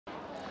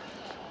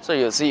So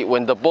you'll see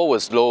when the ball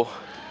was low,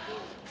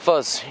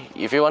 first,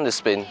 if you want to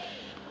spin,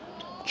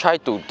 try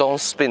to don't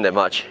spin that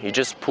much. You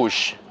just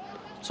push.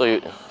 So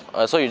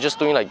you're just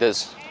doing like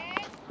this.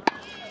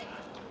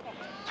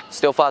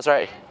 Still fast,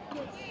 right?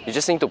 You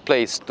just need to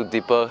place to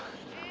deeper.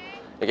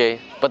 Okay,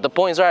 but the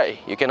point is, right,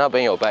 you cannot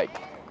bend your back.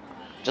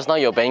 Just now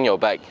you're bending your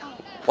back.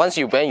 Once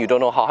you bend, you don't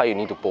know how high you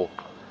need to pull.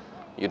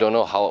 You don't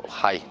know how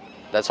high.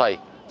 That's why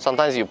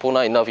sometimes you pull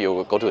not enough, you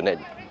will go to the net.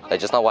 Like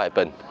just now what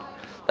happened.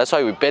 That's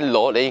why we bend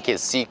low, then you can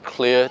see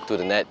clear to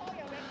the net.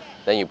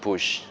 Then you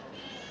push.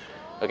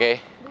 Okay?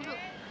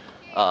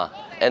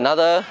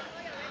 Another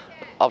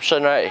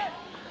option, right?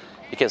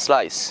 You can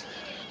slice.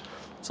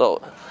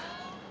 So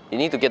you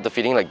need to get the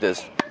feeling like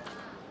this.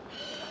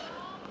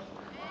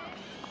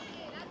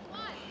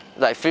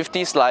 Like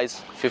 50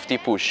 slice, 50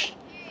 push.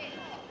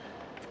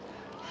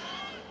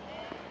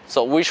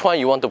 So which one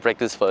you want to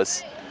practice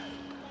first?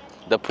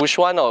 The push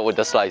one or with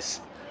the slice?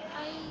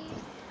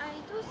 I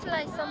do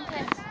slice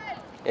sometimes.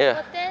 Yeah.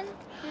 But then,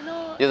 you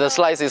know... Yeah, the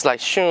slice is like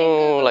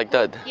shoo, like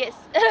that. Yes.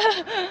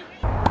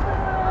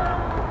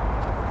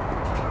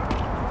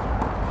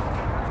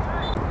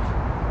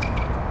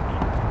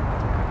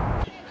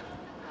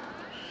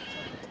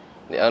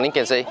 I only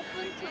can say... Open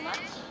too much?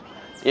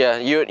 Yeah,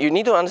 you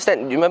need to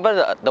understand.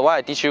 Remember the one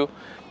I teach you?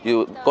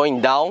 You going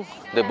down,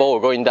 the ball will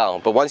going down.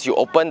 But once you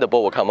open, the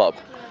ball will come up.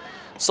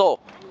 So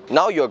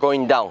now you're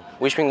going down,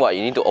 which means what?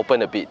 You need to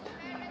open a bit.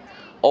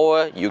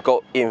 Or you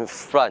go in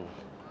front.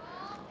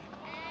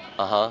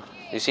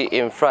 You see,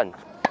 in front.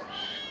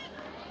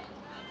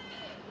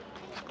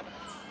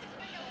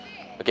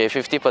 Okay,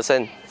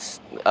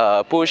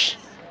 50% push,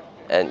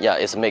 and yeah,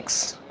 it's a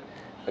mix.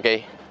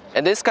 Okay,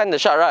 and this kind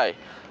of shot, right?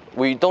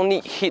 We don't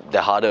need hit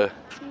the harder.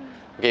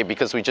 Okay,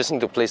 because we just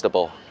need to place the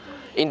ball.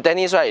 In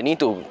tennis, right, you need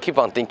to keep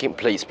on thinking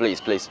place, place,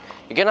 place.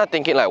 You cannot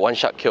think it like one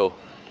shot kill.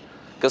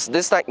 Because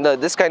this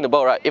kind of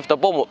ball, right, if the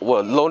ball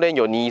were lower than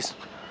your knees,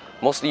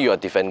 mostly you are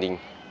defending.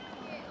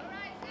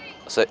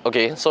 So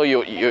okay, so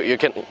you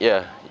can,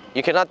 yeah,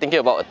 you cannot think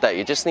about attack.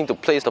 You just need to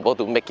place the ball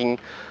to making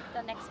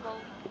The next ball.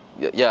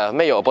 Yeah,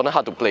 make your opponent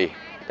hard to play.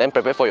 Then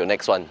prepare for your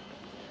next one.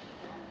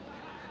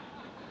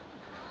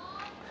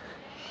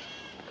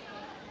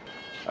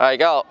 Alright,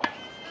 go.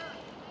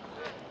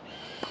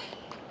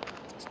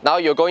 Now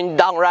you're going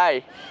down,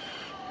 right?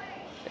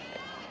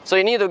 So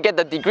you need to get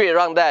the degree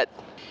around that.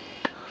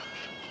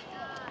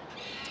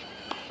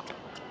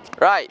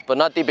 Right, but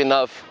not deep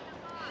enough.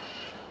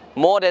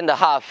 More than the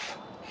half.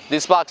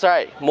 This box,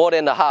 right? More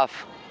than the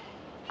half.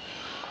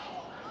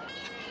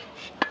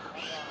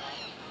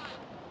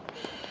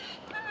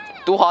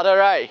 Too harder,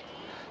 right?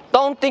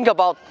 Don't think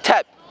about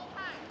tap.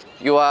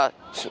 You are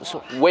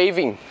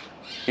waving.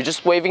 You're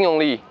just waving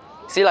only.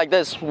 See, like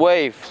this,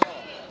 wave.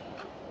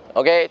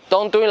 Okay,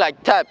 don't do it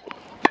like tap.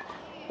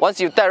 Once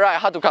you tap, right,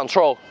 hard to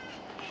control.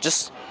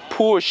 Just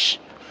push.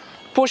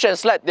 Push and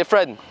slap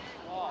different.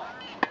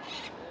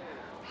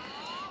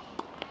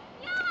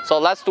 So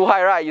that's too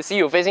high, right? You see,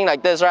 you're facing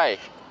like this, right?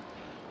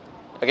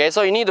 Okay,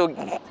 so you need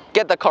to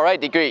get the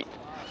correct degree.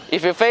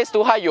 If you face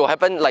too high, you'll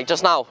happen like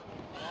just now.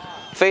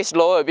 Face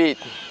lower a bit.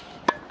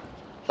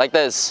 Like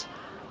this.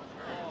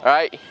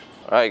 Alright?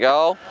 Alright,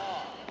 go.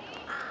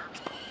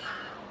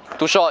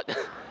 Too short.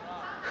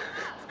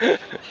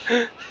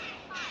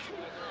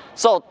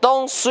 So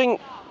don't swing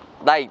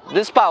like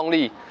this part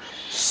only.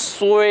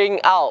 Swing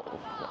out.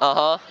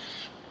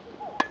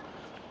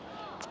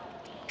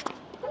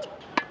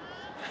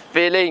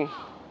 Feeling.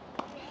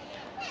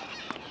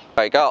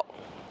 Alright, go.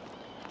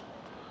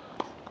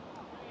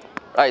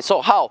 Alright,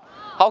 so how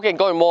can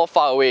go more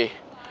far away?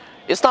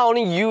 It's not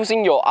only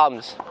using your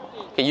arms,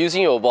 okay,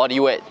 using your body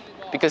weight,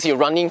 because you're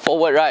running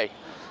forward, right?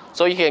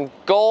 So you can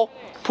go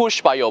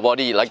push by your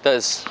body like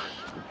this.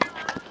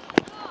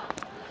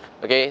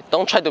 Okay,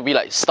 don't try to be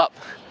like stop.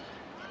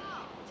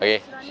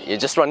 Okay, you're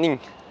just running.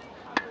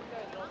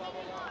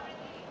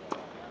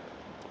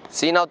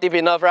 See, now deep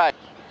enough, right?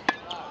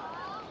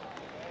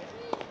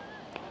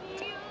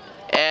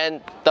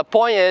 And the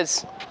point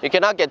is, you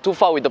cannot get too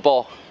far with the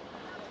ball.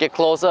 Get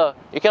closer.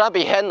 You cannot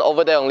be hand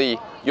over there only.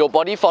 Your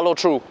body follow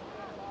through.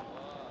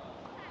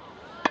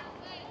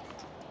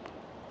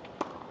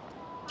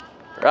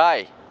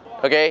 Right.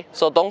 Okay,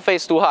 so don't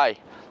face too high.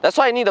 That's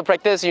why you need to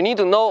practice. You need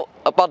to know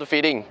about the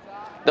feeling.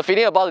 The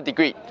feeling about the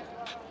degree.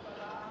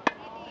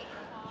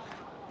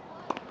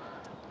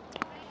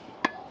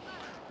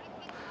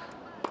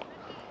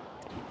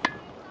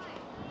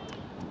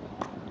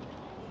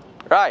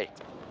 Right.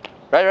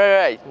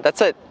 Right.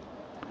 That's it.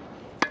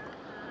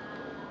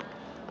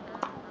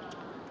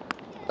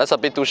 That's a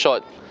bit too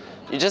short.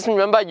 You just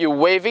remember you're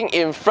waving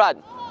in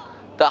front.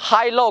 The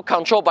high-low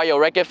controlled by your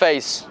racket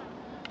face.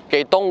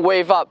 Okay, don't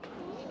wave up.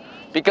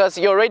 Because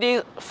you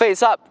already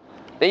face up,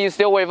 then you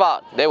still wave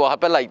up. That will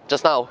happen like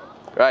just now.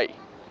 Right.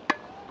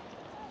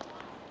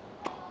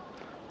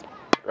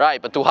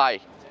 Right, but too high.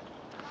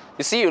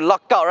 You see, you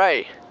lock out,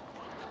 right?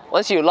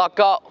 Once you lock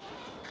out,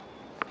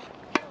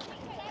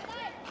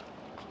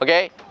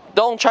 okay,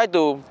 don't try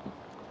to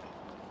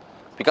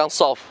become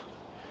soft.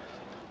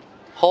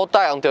 Hold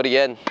tight until the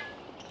end.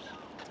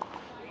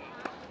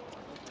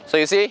 So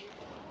you see,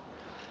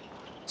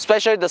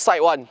 especially the side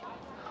one,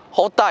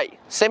 hold tight,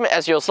 same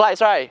as your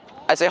slides, right?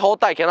 I say hold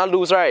tight, cannot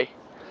lose, right?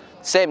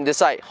 Same this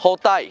side,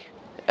 hold tight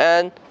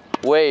and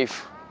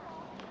wave.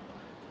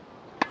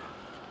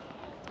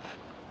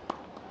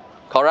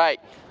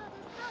 Correct.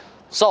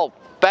 So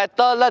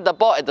better let the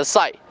ball at the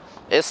side.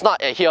 It's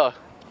not at here.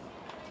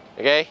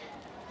 Okay.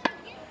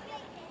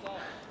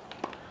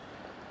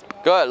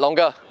 Good,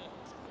 longer.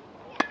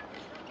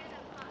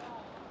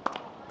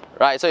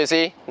 Right, so you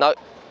see now.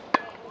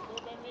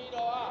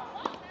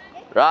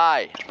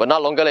 Right, but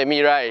not longer than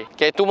me, right?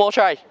 Okay, 2 more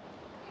try.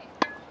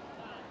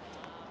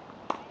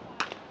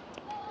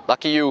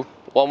 Lucky you.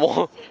 1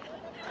 more.